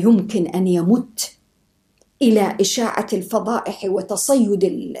ما يمكن أن يمت إلى إشاعة الفضائح وتصيد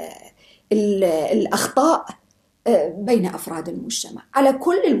الأخطاء بين أفراد المجتمع على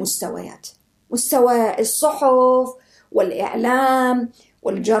كل المستويات، مستوى الصحف والإعلام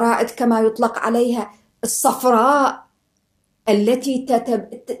والجرائد كما يطلق عليها الصفراء التي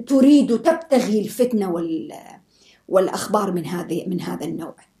تريد تبتغي الفتنة والأخبار من هذا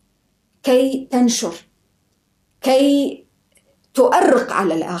النوع كي تنشر، كي تؤرق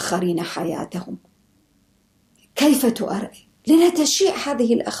على الآخرين حياتهم. كيف تؤرق؟ لنتشيع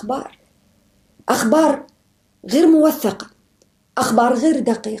هذه الأخبار، أخبار غير موثقة، أخبار غير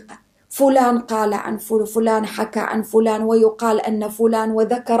دقيقة. فلان قال عن فلان حكى عن فلان ويقال أن فلان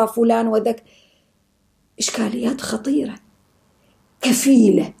وذكر فلان وذكر. إشكاليات خطيرة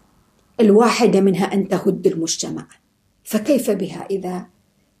كفيلة الواحدة منها أن تهد المجتمع. فكيف بها إذا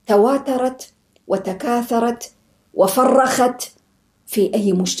تواترت وتكاثرت وفرخت في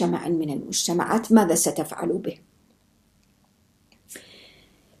أي مجتمع من المجتمعات؟ ماذا ستفعل به؟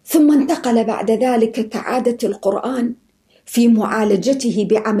 ثم انتقل بعد ذلك كعادة القرآن في معالجته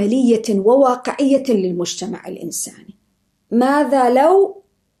بعملية وواقعية للمجتمع الإنساني. ماذا لو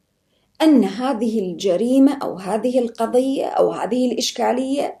أن هذه الجريمة أو هذه القضية أو هذه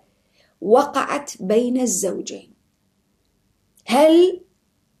الإشكالية وقعت بين الزوجين؟ هل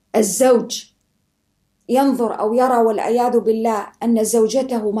الزوج ينظر أو يرى والعياذ بالله أن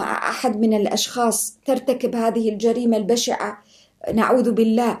زوجته مع أحد من الأشخاص ترتكب هذه الجريمة البشعة، نعوذ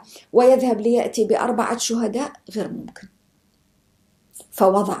بالله، ويذهب ليأتي ب4 شهداء؟ غير ممكن.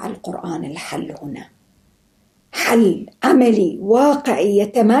 فوضع القرآن الحل هنا، حل عملي واقعي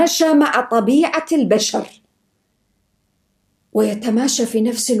يتماشى مع طبيعة البشر ويتماشى في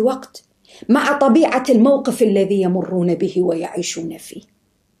نفس الوقت مع طبيعة الموقف الذي يمرون به ويعيشون فيه.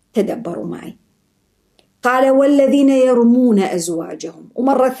 تدبروا معي. قال والذين يرمون أزواجهم،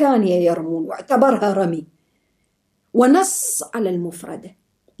 ومرة ثانية يرمون، واعتبرها رمي، ونص على المفردة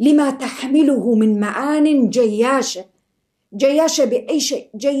لما تحمله من معان جياشة. جياشة بأي شيء؟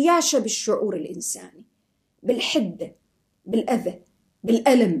 جياشة بالشعور الإنساني، بالحدة، بالأذى،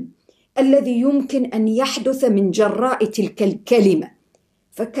 بالألم الذي يمكن أن يحدث من جراء تلك الكلمة.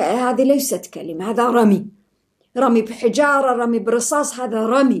 فهذه ليست كلمة، هذا رمي، رمي بحجارة، رمي برصاص، هذا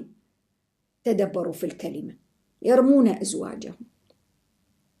رمي. تدبروا في الكلمة. يرمون أزواجهم،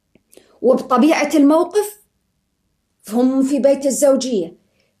 وبطبيعة الموقف هم في بيت الزوجية،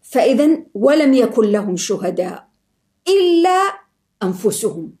 فإذن ولم يكن لهم شهداء إلا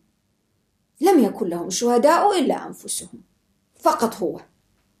أنفسهم. لم يكن لهم شهداء إلا أنفسهم فقط. هو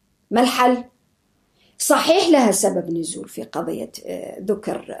ما الحل؟ صحيح لها سبب نزول في قضية،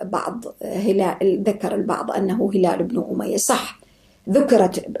 ذكر البعض أنه هلال بن أمية، صح،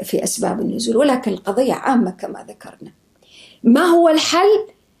 ذكرت في أسباب النزول، ولكن القضية عامة كما ذكرنا. ما هو الحل؟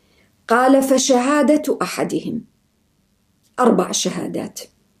 قال فشهادة أحدهم 4 شهادات،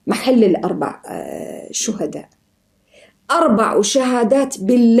 محل ال4 شهداء، 4 شهادات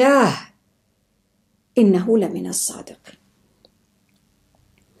بالله إنه لمن الصادقين.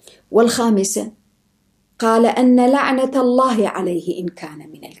 والخامسة قال أن لعنة الله عليه إن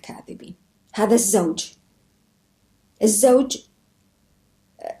كان من الكاذبين. هذا الزوج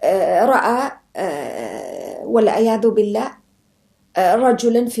رأى والعياذ بالله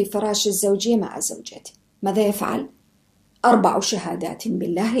رجلا في فراش الزوجية مع زوجته، ماذا يفعل؟ 4 شهادات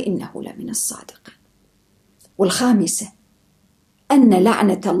بالله إنه لمن الصادقين. والخامسة أن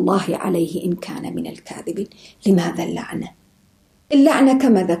لعنة الله عليه إن كان من الكاذبين. لماذا اللعنة؟ اللعنة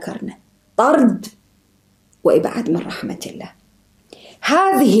كما ذكرنا طرد وإبعاد من رحمة الله.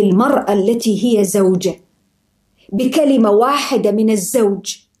 هذه المرأة التي هي زوجة بكلمة واحدة من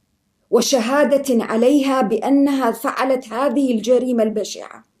الزوج وشهادة عليها بأنها فعلت هذه الجريمة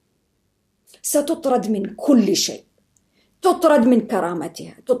البشعة ستطرد من كل شيء، تطرد من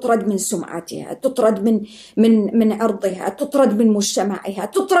كرامتها، تطرد من سمعتها، تطرد من عرضها، تطرد من مجتمعها،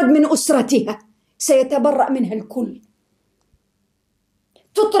 تطرد من أسرتها، سيتبرأ منها الكل،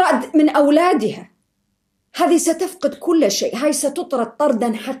 تطرد من أولادها. هذه ستفقد كل شيء، هاي ستطرد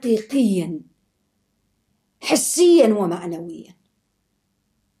طردا حقيقيا حسيا ومعنويا،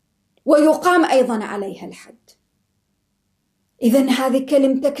 ويقام أيضا عليها الحد. إذن هذه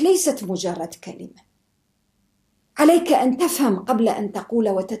كلمتك ليست مجرد كلمة، عليك أن تفهم قبل أن تقول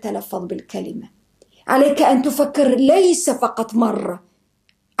وتتلفظ بالكلمة، عليك أن تفكر ليس فقط مرة،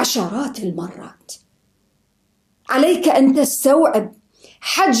 عشرات المرات، عليك أن تستوعب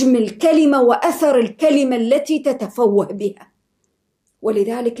حجم الكلمة وأثر الكلمة التي تتفوه بها.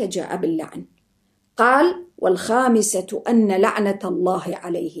 ولذلك جاء باللعن، قال والخامسة أن لعنة الله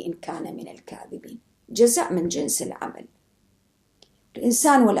عليه إن كان من الكاذبين. جزاء من جنس العمل.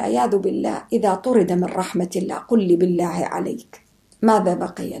 الإنسان والعياذ بالله إذا طرد من رحمة الله، قل لي بالله عليك ماذا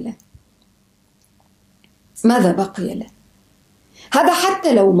بقي له؟ ماذا بقي له؟ هذا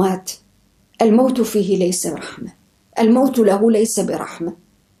حتى لو مات، الموت فيه ليس رحمة، الموت له ليس برحمة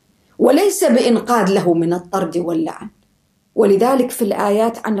وليس بإنقاذ له من الطرد واللعن. ولذلك في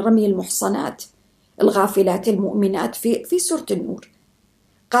الآيات عن رمي المحصنات الغافلات المؤمنات في سورة النور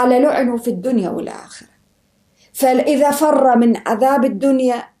قال لعنوا في الدنيا والآخرة. فإذا فر من عذاب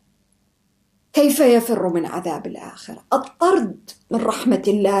الدنيا كيف يفر من عذاب الآخرة؟ الطرد من رحمة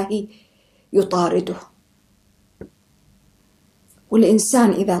الله يطارده.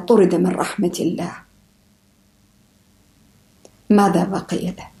 والإنسان إذا طرد من رحمة الله ماذا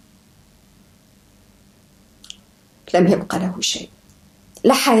بقي له؟ لم يبق له شيء،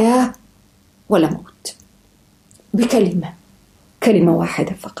 لا حياة ولا موت، بكلمة، كلمة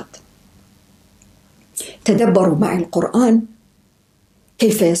واحدة فقط. تدبروا معي القرآن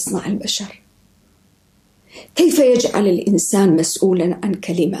كيف يصنع البشر. كيف يجعل الإنسان مسؤولا عن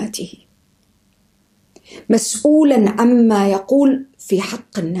كلماته، مسؤولا عما يقول في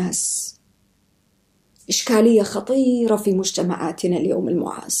حق الناس؟ إشكالية خطيرة في مجتمعاتنا اليوم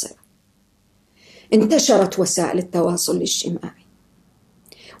المعاصرة. انتشرت وسائل التواصل الاجتماعي،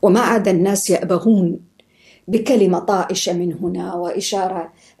 وما عاد الناس يأبهون بكلمة طائشة من هنا،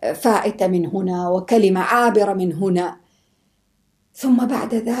 وإشارة فائتة من هنا، وكلمة عابرة من هنا، ثم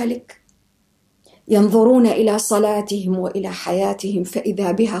بعد ذلك ينظرون إلى صلاتهم وإلى حياتهم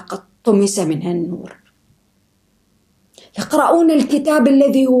فإذا بها قد طمس منها النور. يقرؤون الكتاب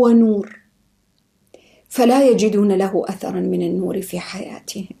الذي هو نور فلا يجدون له أثرا من النور في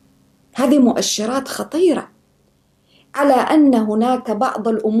حياتهم. هذه مؤشرات خطيرة على أن هناك بعض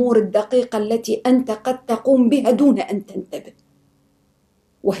الأمور الدقيقة التي أنت قد تقوم بها دون أن تنتبه،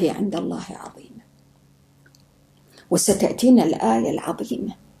 وهي عند الله عظيمة. وستأتينا الآية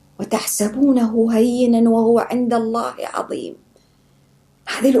العظيمة: وتحسبونه هينا وهو عند الله عظيم.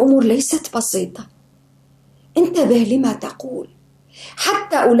 هذه الأمور ليست بسيطة. انتبه لما تقول.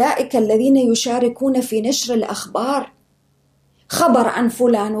 حتى أولئك الذين يشاركون في نشر الأخبار، خبر عن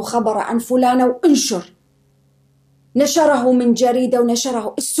فلان وخبر عن فلان وانشر، نشره من جريدة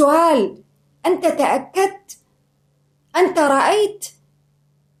ونشره. السؤال: أنت تأكدت؟ أنت رأيت؟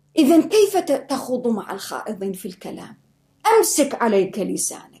 إذن كيف تخوض مع الخائضين في الكلام؟ أمسك عليك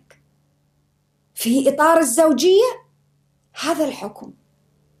لسانك. في إطار الزوجية هذا الحكم.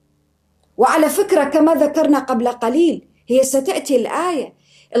 وعلى فكرة كما ذكرنا قبل قليل، هي ستأتي الآية،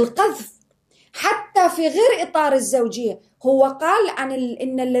 القذف حتى في غير إطار الزوجية. هو قال عن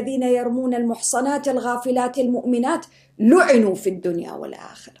إن الذين يرمون المحصنات الغافلات المؤمنات لعنوا في الدنيا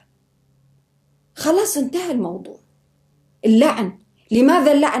والآخرة. خلاص انتهى الموضوع. اللعن،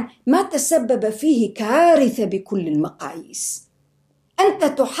 لماذا اللعن؟ ما تسبب فيه كارثة بكل المقاييس. أنت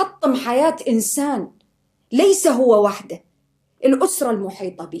تحطم حياة إنسان، ليس هو وحده، الأسرة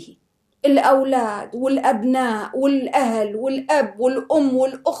المحيطة به، الأولاد والأبناء والأهل والأب والأم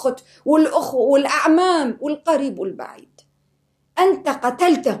والأخت والأخوة والأعمام والقريب والبعيد. أنت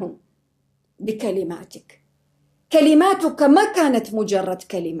قتلتهم بكلماتك. كلماتك ما كانت مجرد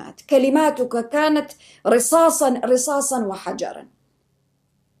كلمات، كلماتك كانت رصاصا وحجرا.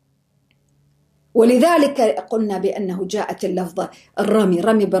 ولذلك قلنا بأنه جاءت اللفظة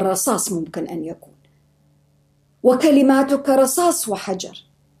رمي بالرصاص ممكن أن يكون. وكلماتك رصاص وحجر،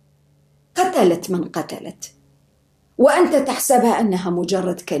 قتلت من قتلت، وأنت تحسبها أنها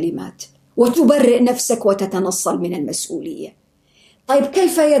مجرد كلمات وتبرئ نفسك وتتنصل من المسؤولية. طيب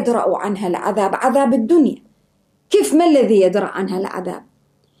كيف يدرأ عنها العذاب؟ عذاب الدنيا. كيف؟ ما الذي يدرأ عنها العذاب؟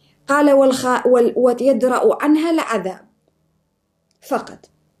 قال ويدرأ عنها العذاب فقط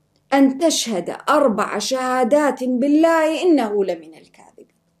أن تشهد 4 شهادات بالله إنه لمن الكاذب.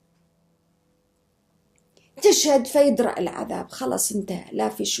 تشهد فيدرأ العذاب، خلاص انتهى، لا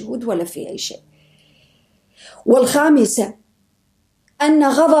في شهود ولا في أي شيء. والخامسة أن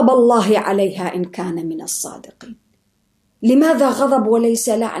غضب الله عليها إن كان من الصادقين. لماذا غضب وليس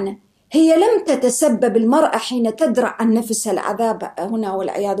لعنة؟ هي لم تتسبب المرأة حين تدرأ عن نفسها العذاب هنا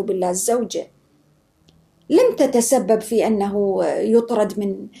والعياذ بالله الزوجة، لم تتسبب في أنه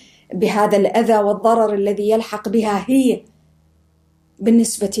يطرد بهذا الأذى والضرر الذي يلحق بها هي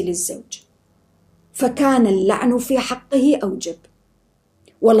بالنسبة للزوج. فكان اللعن في حقه أوجب،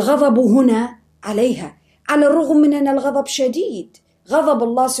 والغضب هنا عليها، على الرغم من أن الغضب شديد. غضب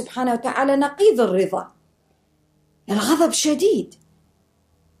الله سبحانه وتعالى نقيض الرضا. الغضب شديد،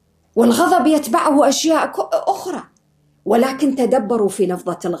 والغضب يتبعه أشياء أخرى، ولكن تدبروا في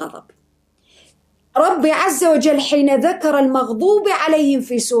لفظة الغضب. رب عز وجل حين ذكر المغضوب عليهم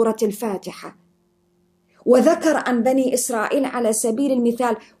في سورة الفاتحة، وذكر عن بني إسرائيل على سبيل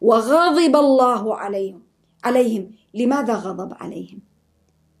المثال وغضب الله عليهم. لماذا غضب عليهم؟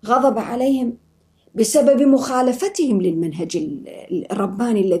 غضب عليهم بسبب مخالفتهم للمنهج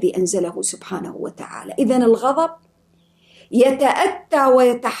الرباني الذي أنزله سبحانه وتعالى. إذن الغضب يتأتى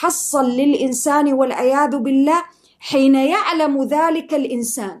ويتحصل للإنسان والعياذ بالله حين يعلم ذلك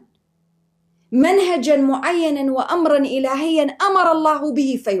الإنسان منهجا معينا وأمرا إلهيا أمر الله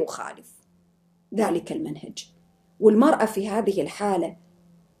به فيخالف ذلك المنهج. والمرأة في هذه الحالة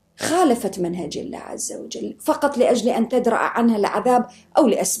خالفت منهج الله عز وجل فقط لأجل أن تدرأ عنها العذاب، أو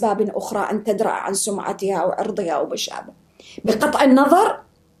لأسباب أخرى، أن تدرأ عن سمعتها أو عرضها أو بشابه. بقطع النظر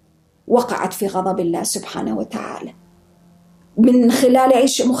وقعت في غضب الله سبحانه وتعالى من خلال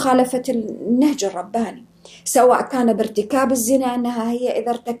مخالفة النهج الرباني، سواء كان بارتكاب الزنا أنها هي إذا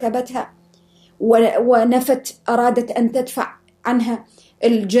ارتكبتها ونفت أرادت أن تدفع عنها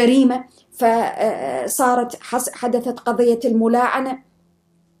الجريمة فصارت حدثت قضية الملاعنة.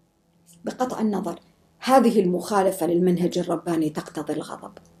 بقطع النظر هذه المخالفة للمنهج الرباني تقتضي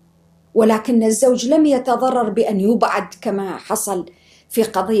الغضب، ولكن الزوج لم يتضرر بأن يبعد كما حصل في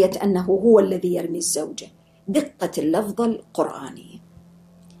قضية أنه هو الذي يرمي الزوجة. دقة اللفظ القرآنية.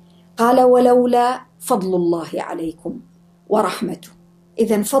 قال ولولا فضل الله عليكم ورحمته.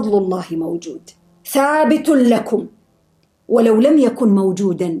 إذن فضل الله موجود ثابت لكم، ولو لم يكن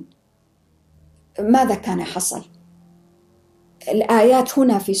موجودا ماذا كان حصل؟ الآيات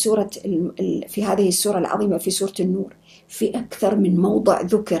هنا في هذه السورة العظيمة في سورة النور في أكثر من موضع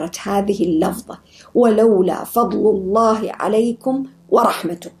ذكرت هذه اللفظة ولولا فضل الله عليكم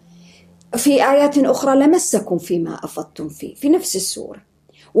ورحمته. في آيات أخرى لمسكم فيما أفضتم فيه في نفس السورة،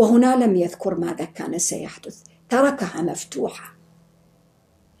 وهنا لم يذكر ماذا كان سيحدث، تركها مفتوحة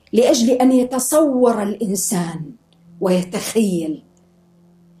لأجل أن يتصور الإنسان ويتخيل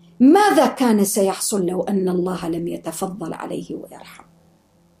ماذا كان سيحصل لو أن الله لم يتفضل عليه ويرحم.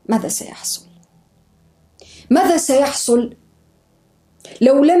 ماذا سيحصل؟ ماذا سيحصل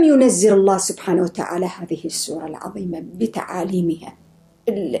لو لم ينزل الله سبحانه وتعالى هذه السورة العظيمة بتعاليمها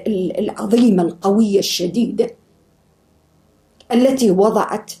العظيمة القوية الشديدة التي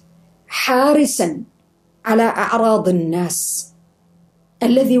وضعت حارسا على أعراض الناس،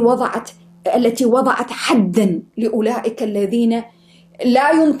 التي وضعت حدا لأولئك الذين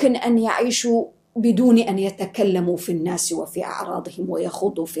لا يمكن أن يعيشوا بدون أن يتكلموا في الناس وفي أعراضهم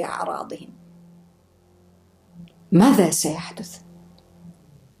ويخوضوا في أعراضهم. ماذا سيحدث؟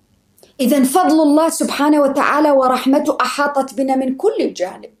 إذن فضل الله سبحانه وتعالى ورحمته أحاطت بنا من كل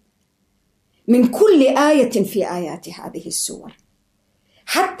جانب، من كل آية في آيات هذه السور،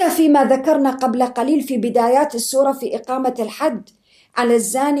 حتى فيما ذكرنا قبل قليل في بدايات السورة في إقامة الحد على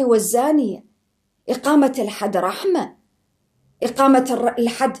الزاني والزانية. إقامة الحد رحمة، إقامة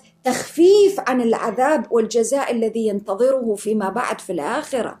الحد تخفيف عن العذاب والجزاء الذي ينتظره فيما بعد في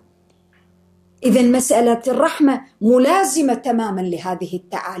الآخرة. إذن مسألة الرحمة ملازمة تماما لهذه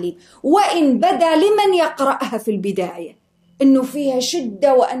التعاليم، وإن بدا لمن يقرأها في البداية إنه فيها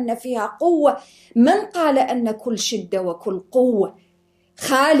شدة وأن فيها قوة. من قال أن كل شدة وكل قوة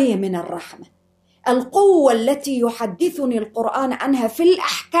خالية من الرحمة؟ القوة التي يحدثني القرآن عنها في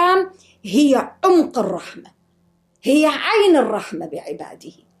الأحكام هي عمق الرحمة، هي عين الرحمة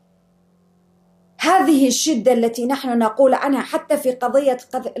بعباده. هذه الشدة التي نحن نقول عنها حتى في قضية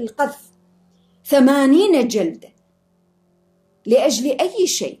القذف 80 جلدة لأجل أي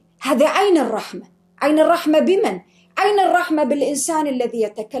شيء، هذا عين الرحمة. عين الرحمة بمن؟ عين الرحمة بالإنسان الذي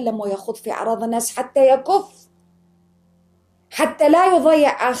يتكلم ويخوض في أعراض الناس حتى يكف، حتى لا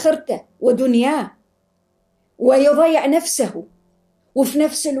يضيع آخرته ودنياه ويضيع نفسه، وفي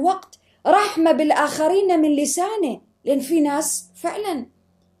نفس الوقت رحمة بالآخرين من لسانه، لأن في ناس فعلا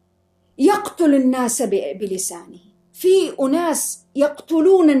يقتل الناس بلسانه، في أناس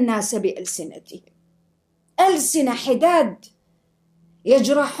يقتلون الناس بألسنتهم، ألسنة حداد،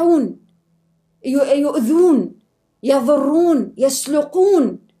 يجرحون، يؤذون، يضرون،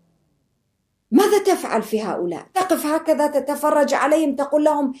 يسلقون. ماذا تفعل في هؤلاء؟ تقف هكذا تتفرج عليهم تقول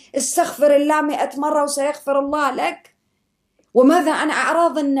لهم استغفر الله 100 مرة وسيغفر الله لك؟ وماذا عن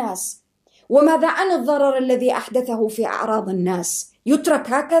أعراض الناس؟ وماذا عن الضرر الذي أحدثه في أعراض الناس؟ يترك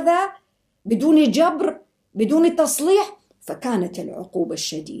هكذا بدون جبر، بدون تصليح؟ فكانت العقوبة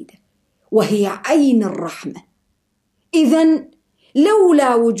الشديدة، وهي عين الرحمة. إذن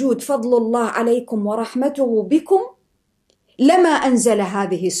لولا وجود فضل الله عليكم ورحمته بكم لما أنزل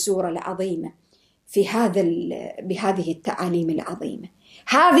هذه السورة العظيمة بهذه التعاليم العظيمة.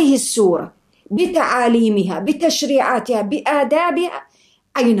 هذه السورة بتعاليمها، بتشريعاتها، بآدابها،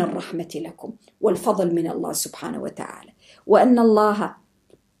 عين الرحمة لكم والفضل من الله سبحانه وتعالى، وأن الله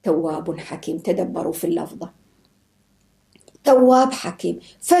تواب حكيم. تدبروا في اللفظة، تواب حكيم،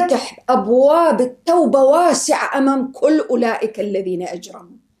 فتح أبواب التوبة واسعة أمام كل أولئك الذين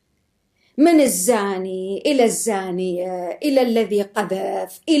أجرموا، من الزاني إلى الزانية، إلى الذي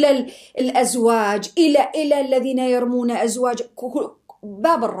قذف، إلى الأزواج، إلى الذين يرمون أزواج.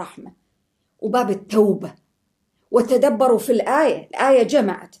 باب الرحمة وباب التوبة. وتدبروا في الآية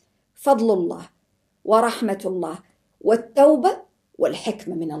جمعت فضل الله ورحمة الله والتوبة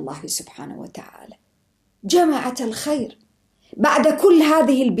والحكمة من الله سبحانه وتعالى، جمعت الخير بعد كل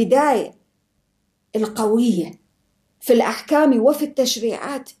هذه البداية القوية في الأحكام وفي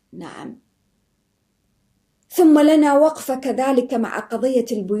التشريعات. نعم. ثم لنا وقفة كذلك مع قضية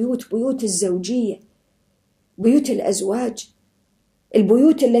البيوت، بيوت الزوجية، بيوت الأزواج،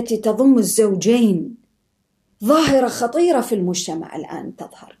 البيوت التي تضم الزوجين. ظاهرة خطيرة في المجتمع الآن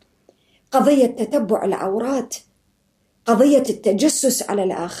تظهر، قضية تتبع العورات، قضية التجسس على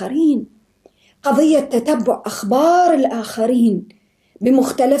الآخرين، قضية تتبع أخبار الآخرين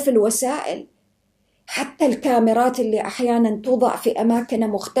بمختلف الوسائل. حتى الكاميرات اللي أحيانا توضع في أماكن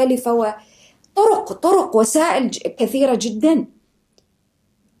مختلفة، وطرق وسائل كثيرة جدا.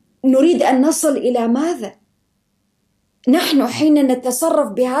 نريد أن نصل إلى ماذا؟ نحن حين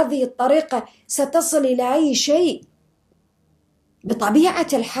نتصرف بهذه الطريقة ستصل إلى أي شيء؟ بطبيعة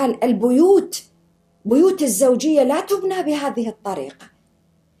الحال بيوت الزوجية لا تبنى بهذه الطريقة،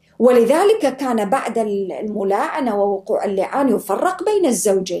 ولذلك كان بعد الملاعنة ووقوع اللعان يفرق بين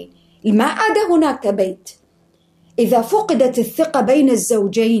الزوجين، ما عاد هناك بيت. إذا فقدت الثقة بين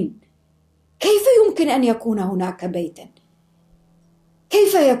الزوجين كيف يمكن أن يكون هناك بيتا؟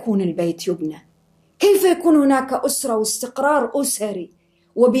 كيف يكون البيت يبنى؟ كيف يكون هناك أسرة واستقرار أسري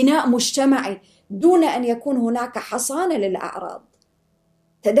وبناء مجتمعي دون أن يكون هناك حصانة للأعراض؟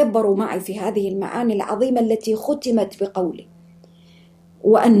 تدبروا معي في هذه المعاني العظيمة التي ختمت بقوله: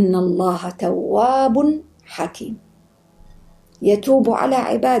 وأن الله تواب حكيم، يتوب على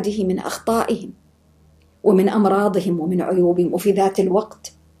عباده من أخطائهم ومن أمراضهم ومن عيوبهم، وفي ذات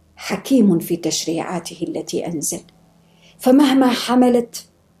الوقت حكيم في تشريعاته التي أنزل. فمهما حملت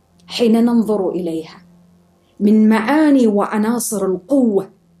حين ننظر إليها من معاني وعناصر القوة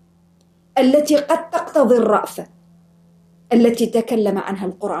التي قد تقتضي الرأفة التي تكلم عنها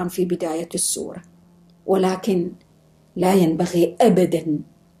القرآن في بداية السورة، ولكن لا ينبغي أبدا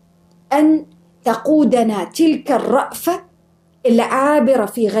أن تقودنا تلك الرأفة العابرة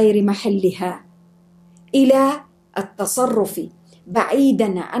في غير محلها إلى التصرف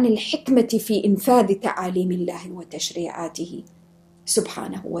بعيدا عن الحكمة في إنفاذ تعاليم الله وتشريعاته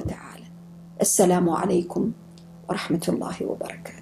سبحانه وتعالى. السلام عليكم ورحمة الله وبركاته.